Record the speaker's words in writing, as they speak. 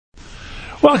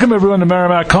Welcome, everyone, to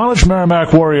Merrimack College.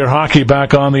 Merrimack Warrior Hockey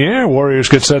back on the air. Warriors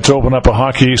get set to open up a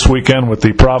Hockey East weekend with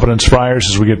the Providence Friars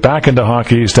as we get back into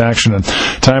Hockey East action. And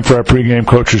time for our pregame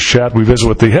coaches chat. We visit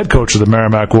with the head coach of the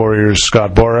Merrimack Warriors,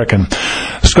 Scott Borek. And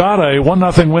Scott, a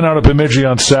 1-0 win out of Bemidji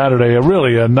on Saturday.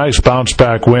 A nice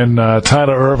bounce-back win.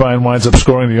 Tyler Irvine winds up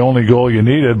scoring the only goal you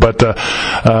needed. But,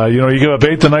 you give up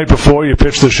 8 the night before. You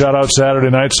pitched the shutout Saturday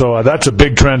night. So that's a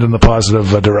big trend in the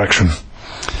positive direction.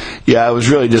 Yeah, it was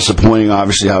really disappointing,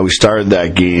 obviously, how we started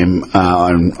that game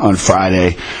on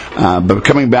Friday. But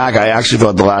coming back, I actually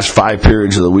thought the last 5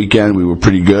 periods of the weekend we were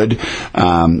pretty good.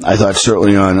 I thought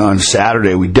certainly on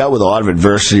Saturday we dealt with a lot of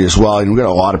adversity as well. We got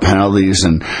a lot of penalties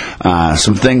and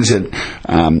some things that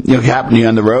happened to you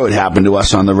on the road happened to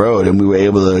us on the road, and we were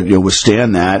able to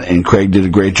withstand that. And Craig did a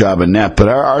great job in net. But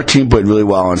our team played really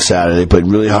well on Saturday. They played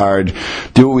really hard,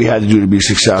 did what we had to do to be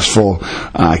successful,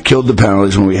 killed the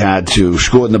penalties when we had to,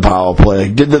 scored in the power play,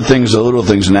 did the little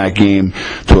things in that game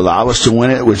to allow us to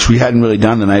win it, which we hadn't really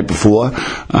done the night before.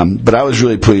 But I was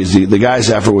really pleased. The guys'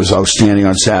 effort was outstanding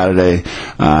on Saturday.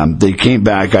 They came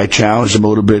back. I challenged them a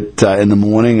little bit in the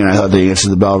morning, and I thought they answered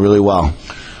the bell really well.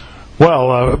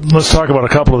 Well, let's talk about a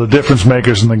couple of the difference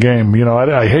makers in the game.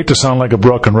 I hate to sound like a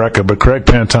broken record, but Craig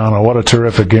Pantano, what a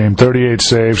terrific game. 38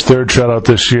 saves, third shutout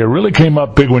this year. Really came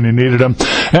up big when you needed him.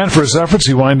 And for his efforts,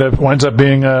 he winds up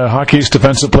being Hockey East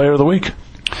Defensive Player of the Week.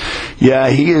 Yeah,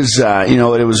 he is,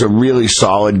 it was a really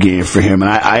solid game for him. And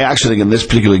I actually think in this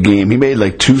particular game, he made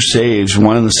like 2 saves,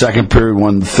 one in the second period,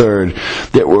 one in the third,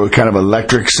 that were kind of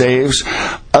electric saves.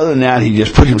 Other than that, he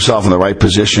just put himself in the right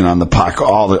position on the puck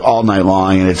all night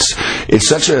long, and it's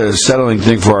such a settling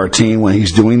thing for our team when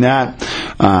he's doing that.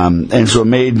 And so it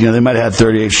made, they might have had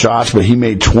 38 shots, but he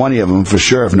made 20 of them for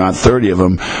sure, if not 30 of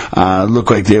them.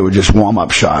 Looked like they were just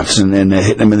warm-up shots, and they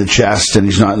hit him in the chest, and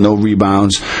he's no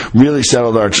rebounds. Really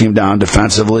settled our team down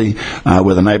defensively,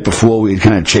 where the night before we had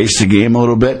kind of chased the game a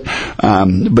little bit.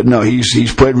 But no,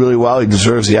 he's played really well. He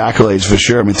deserves the accolades for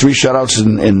sure. 3 shutouts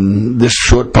in this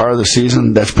short part of the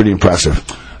season, that's pretty impressive.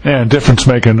 And difference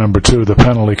maker number 2, the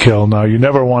penalty kill. Now, you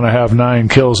never want to have 9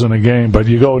 kills in a game, but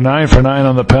you go 9 for 9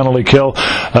 on the penalty kill.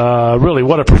 Really,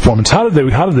 what a performance. How did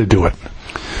they do it?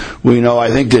 Well, I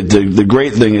think that the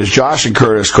great thing is Josh and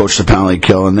Curtis coached the penalty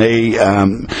kill, and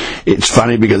it's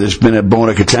funny because there's been a bone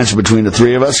of contention between the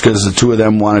 3 of us because the 2 of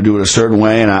them want to do it a certain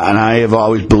way, and I have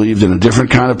always believed in a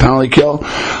different kind of penalty kill.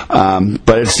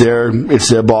 But it's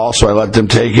their ball, so I let them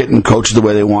take it and coach it the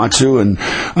way they want to, and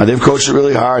they've coached it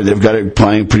really hard. They've got it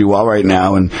playing pretty well right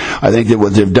now, and I think that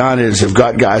what they've done is they've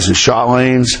got guys in shot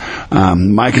lanes.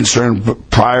 My concern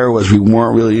prior was we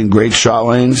weren't really in great shot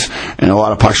lanes, and a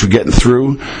lot of pucks were getting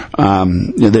through.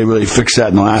 They really fixed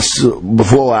that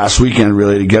before last weekend,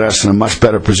 really, to get us in a much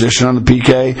better position on the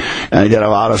PK, and that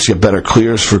allowed us to get better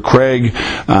clears for Craig,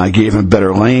 gave him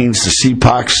better lanes to see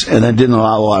pucks, and then didn't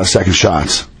allow a lot of second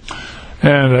shots.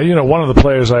 And, one of the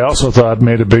players I also thought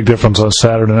made a big difference on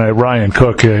Saturday night, Ryan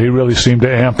Cook, he really seemed to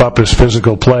amp up his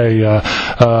physical play.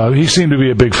 He seemed to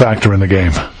be a big factor in the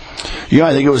game.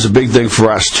 I think it was a big thing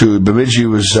for us, too. Bemidji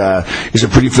is a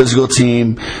pretty physical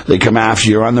team. They come after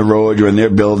you. You're on the road. You're in their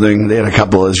building. They had a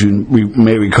couple, as you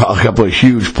may recall, a couple of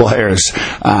huge players.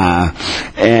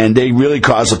 And they really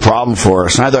caused a problem for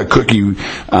us. And I thought Cookie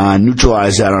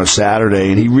neutralized that on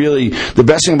Saturday. And the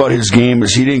best thing about his game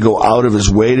is he didn't go out of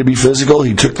his way to be physical.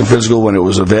 He took the physical when it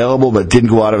was available, but didn't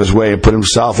go out of his way and put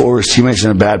himself or his teammates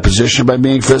in a bad position by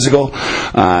being physical.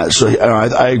 I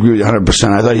agree with you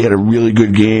 100%. I thought he had a really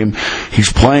good game.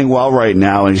 He's playing well right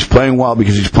now, and he's playing well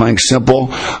because he's playing simple.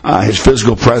 His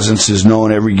physical presence is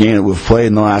known every game that we've played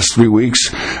in the last 3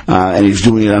 weeks, and he's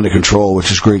doing it under control,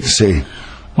 which is great to see.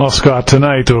 Well, Scott,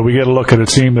 tonight we get a look at a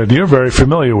team that you're very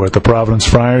familiar with, the Providence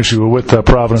Friars. You were with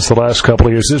Providence the last couple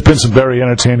of years. There's been some very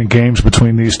entertaining games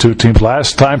between these 2 teams.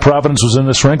 Last time Providence was in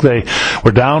this rink, they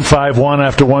were down 5-1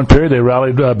 after 1 period. They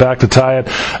rallied back to tie it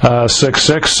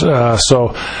 6-6.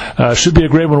 So should be a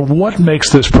great one. What makes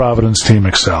this Providence team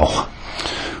excel?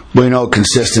 Well,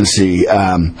 consistency.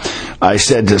 I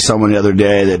said to someone the other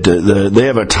day that they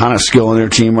have a ton of skill in their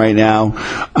team right now,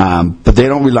 but they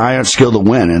don't rely on skill to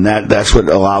win, and that's what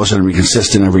allows them to be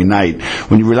consistent every night.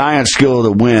 When you rely on skill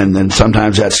to win, then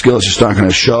sometimes that skill is just not going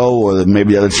to show, or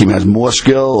maybe the other team has more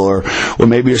skill, or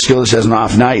maybe your skill just has an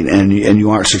off night, and you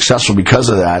aren't successful because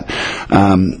of that.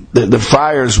 The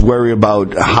Friars worry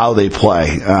about how they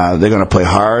play. They're going to play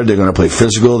hard. They're going to play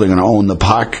physical. They're going to own the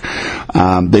puck.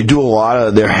 They do a lot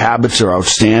of their habits are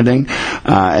outstanding,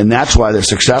 and that's why they're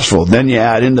successful. Then you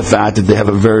add in the fact that they have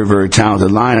a very, very talented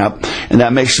lineup, and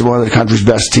that makes them one of the country's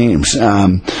best teams.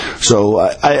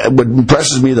 What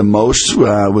impresses me the most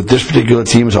with this particular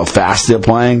team is how fast they're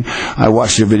playing. I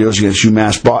watched their videos against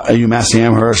UMass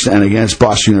Amherst and against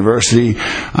Boston University.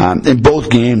 In both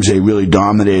games, they really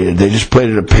dominated. They just played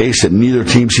at a pace that neither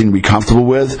team seemed to be comfortable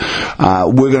with.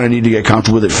 We're going to need to get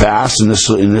comfortable with it fast in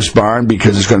this barn,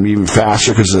 because it's going to be even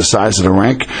faster because of the size of the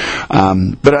rink.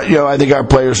 But I think our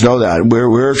players know that.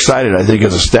 We're excited. I think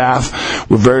as a staff,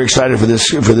 we're very excited for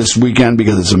this weekend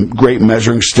because it's a great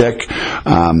measuring stick.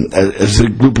 As a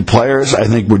group of players, I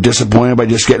think we're disappointed by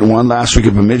just getting one last week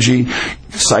at Bemidji.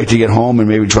 Psyched to get home and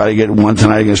maybe try to get one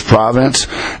tonight against Providence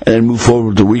and then move forward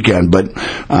with the weekend. But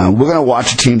we're going to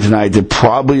watch a team tonight that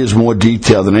probably is more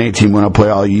detailed than any team we're going to play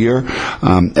all year.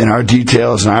 And our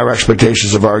details and our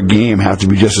expectations of our game have to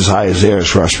be just as high as theirs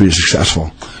for us to be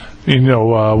successful.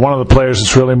 One of the players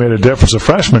that's really made a difference, a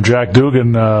freshman, Jack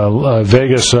Dugan,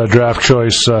 Vegas draft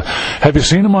choice. Have you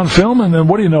seen him on film, and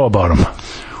what do you know about him?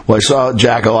 Well, I saw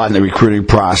Jack a lot in the recruiting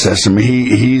process. I mean,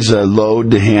 he's a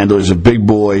load to handle. He's a big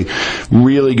boy.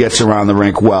 Really gets around the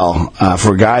rink well.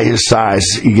 For a guy his size,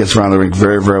 he gets around the rink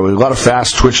very, very well. A lot of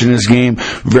fast twitch in his game.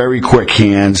 Very quick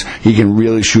hands. He can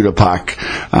really shoot a puck.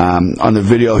 On the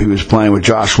video, he was playing with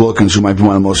Josh Wilkins, who might be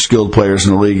one of the most skilled players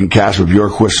in the league, and Casper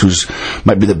Bjorkquist, who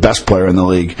might be the best player in the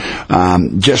league.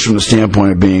 Just from the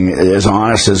standpoint of being as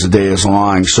honest as the day is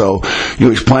long. So,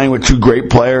 he's playing with two great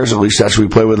players. At least that's what we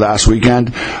played with last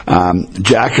weekend.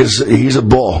 Jack he's a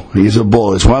bull. He's a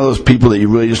bull. It's one of those people that you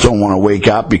really just don't want to wake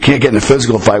up. You can't get in a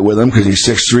physical fight with him because he's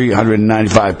 6'3",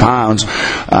 195 pounds,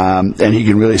 and he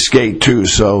can really skate too.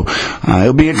 So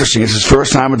it'll be interesting. It's his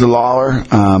first time at the Lawler.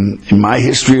 In my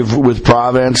history with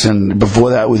Providence and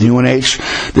before that with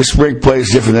UNH, this rink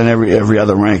plays different than every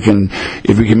other rink. And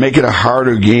if we can make it a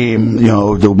harder game,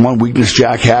 the one weakness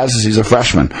Jack has is he's a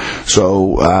freshman.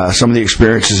 So some of the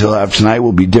experiences he'll have tonight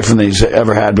will be different than he's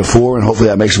ever had before, and hopefully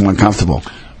that makes him uncomfortable.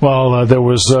 Well, there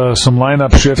was some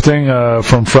lineup shifting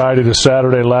from Friday to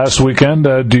Saturday last weekend.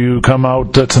 Do you come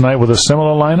out tonight with a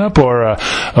similar lineup, or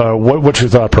what's your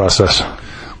thought process?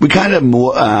 We kind of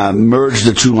merged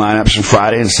the two lineups from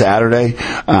Friday and Saturday.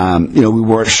 We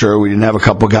weren't sure. We didn't have a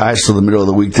couple guys till the middle of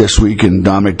the week this week, and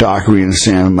Dominic Dockery and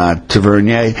Sam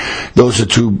Tavernier. Those are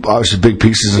two obviously big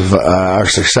pieces of our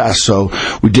success. So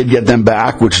we did get them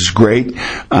back, which is great.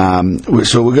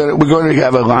 So we're going to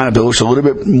have a lineup that looks a little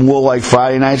bit more like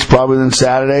Friday nights probably than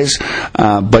Saturdays,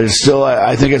 but it's still,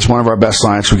 I think it's one of our best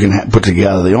lineups we can put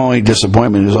together. The only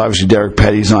disappointment is obviously Derek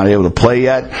Petty's not able to play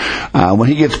yet. When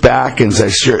he gets back, and as I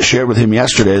shared with him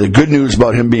yesterday, the good news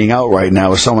about him being out right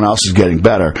now is someone else is getting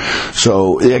better.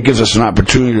 So that gives us an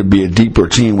opportunity to be a deeper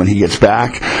team when he gets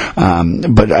back.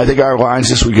 But I think our lines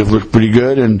this week have looked pretty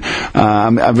good, and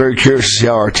I'm very curious to see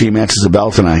how our team answers the bell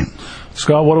tonight.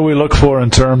 Scott, what do we look for in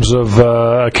terms of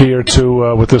a key or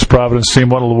two with this Providence team?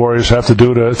 What do the Warriors have to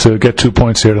do to get 2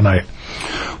 points here tonight?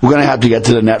 We're going to have to get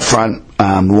to the net front.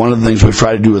 One of the things we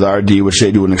try to do with RD, which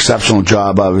they do an exceptional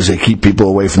job of, is they keep people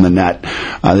away from the net.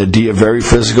 The D are very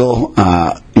physical,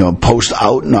 post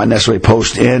out, not necessarily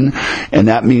post in, and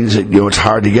that means that it's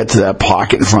hard to get to that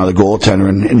pocket in front of the goaltender.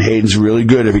 And Hayden's really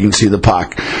good if he can see the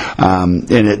puck. And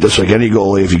just like any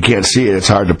goalie, if you can't see it, it's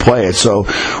hard to play it. So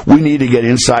we need to get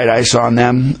inside ice on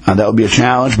them. That will be a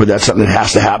challenge, but that's something that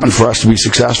has to happen for us to be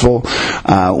successful.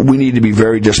 We need to be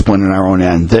very disciplined in our own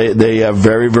end. They are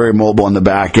very, very mobile on the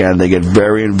back end. They get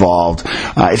very involved.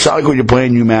 It's not like when you're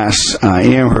playing UMass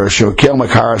Amherst. Cale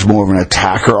Makar is more of an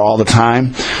attacker all the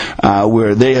time,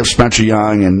 where they have Spencer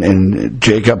Young and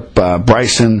Jacob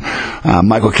Bryson,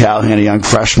 Michael Callahan, a young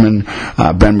freshman,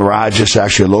 Ben Mirage,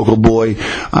 actually a local boy.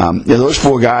 Those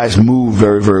four guys move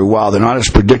very, very well. They're not as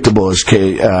predictable as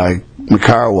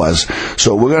Makar was.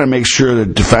 So we're going to make sure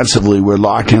that defensively we're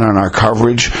locked in on our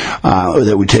coverage,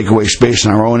 that we take away space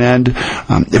on our own end.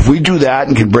 If we do that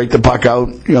and can break the puck out,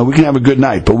 we can have a good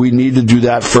night. But we need to do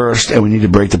that first, and we need to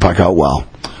break the puck out well.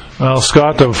 Well,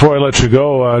 Scott, before I let you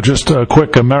go, just a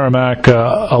quick Merrimack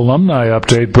alumni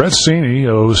update. Brett Cini,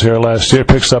 who was here last year,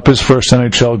 picks up his first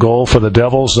NHL goal for the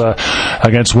Devils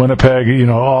against Winnipeg.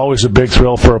 Always a big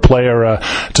thrill for a player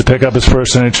to pick up his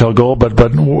first NHL goal. But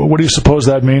what do you suppose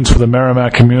that means for the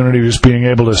Merrimack community, just being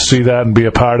able to see that and be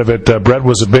a part of it? Brett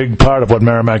was a big part of what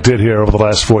Merrimack did here over the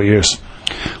last 4 years.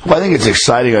 Well, I think it's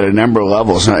exciting at a number of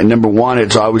levels. Number one,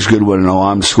 it's always good when an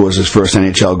alum scores his first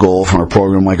NHL goal from a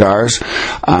program like ours.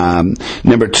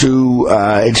 Number two,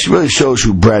 it really shows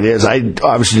who Brett is. I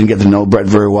obviously didn't get to know Brett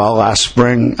very well last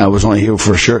spring. I was only here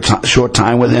for a short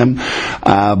time with him.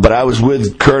 But I was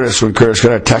with Curtis when Curtis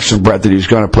got a text from Brett that he was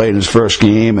going to play in his first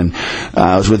game. And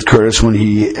I was with Curtis when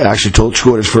he actually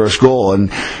scored his first goal.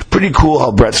 And pretty cool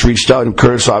how Brett's reached out. And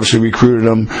Curtis obviously recruited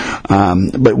him.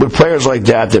 But with players like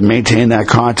that maintain that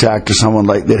contact to someone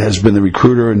like that has been the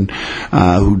recruiter and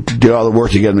who did all the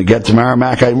work to get him to get to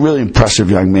Merrimack. A really impressive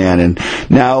young man, and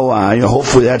now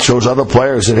hopefully that shows other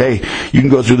players that hey, you can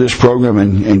go through this program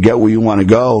and get where you want to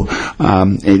go.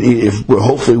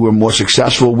 Hopefully we're more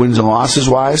successful wins and losses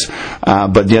wise,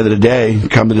 but at the end of the day,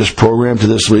 come to this program, to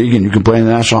this league, and you can play in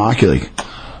the National Hockey League.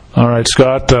 All right,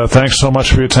 Scott. Thanks so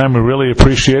much for your time. We really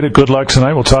appreciate it. Good luck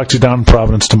tonight. We'll talk to you down in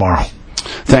Providence tomorrow.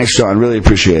 Thanks, John. Really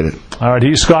appreciate it. All right,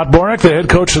 he's Scott Borick, the head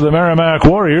coach of the Merrimack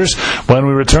Warriors. When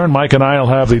we return, Mike and I will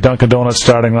have the Dunkin' Donuts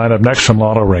starting lineup next from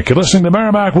Lotto Rink. You're listening to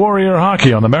Merrimack Warrior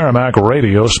Hockey on the Merrimack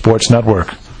Radio Sports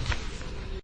Network.